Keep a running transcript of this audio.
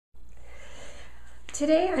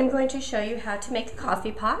Today I'm going to show you how to make a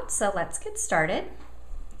coffee pot, so let's get started.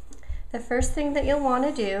 The first thing that you'll want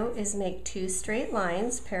to do is make two straight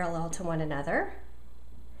lines parallel to one another,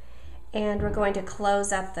 and we're going to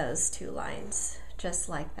close up those two lines just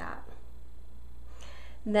like that.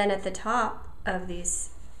 Then at the top of these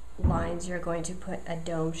lines you're going to put a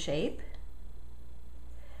dome shape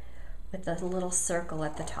with a little circle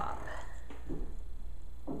at the top.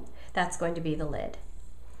 That's going to be the lid.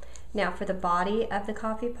 Now for the body of the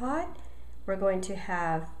coffee pot, we're going to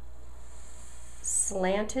have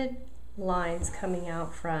slanted lines coming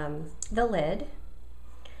out from the lid,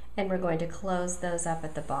 and we're going to close those up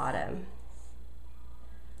at the bottom.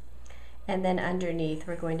 And then underneath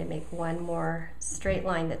we're going to make one more straight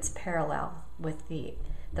line that's parallel with the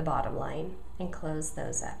bottom line and close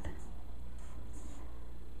those up.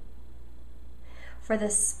 For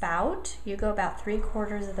the spout, you go about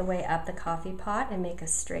 3/4 of the way up the coffee pot and make a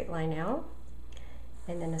straight line out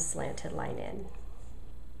and then a slanted line in.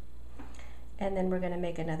 And then we're going to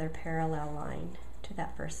make another parallel line to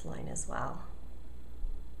that first line as well.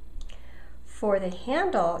 For the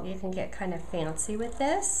handle, you can get kind of fancy with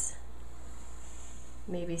this.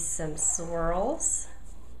 Maybe some swirls.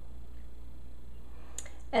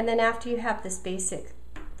 And then after you have this basic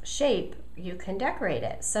shape, you can decorate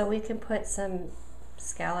it. So we can put some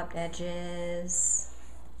scalloped edges,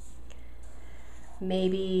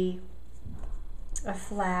 maybe a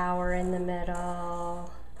flower in the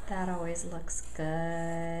middle. That always looks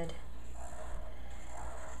good.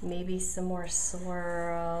 Maybe some more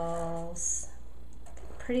swirls.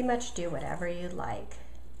 Pretty much do whatever you like.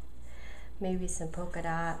 Maybe some polka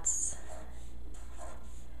dots.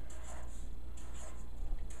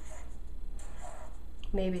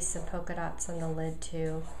 Maybe some polka dots on the lid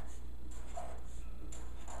too.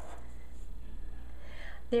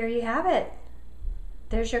 There you have it.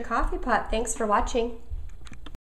 There's your coffee pot. Thanks for watching.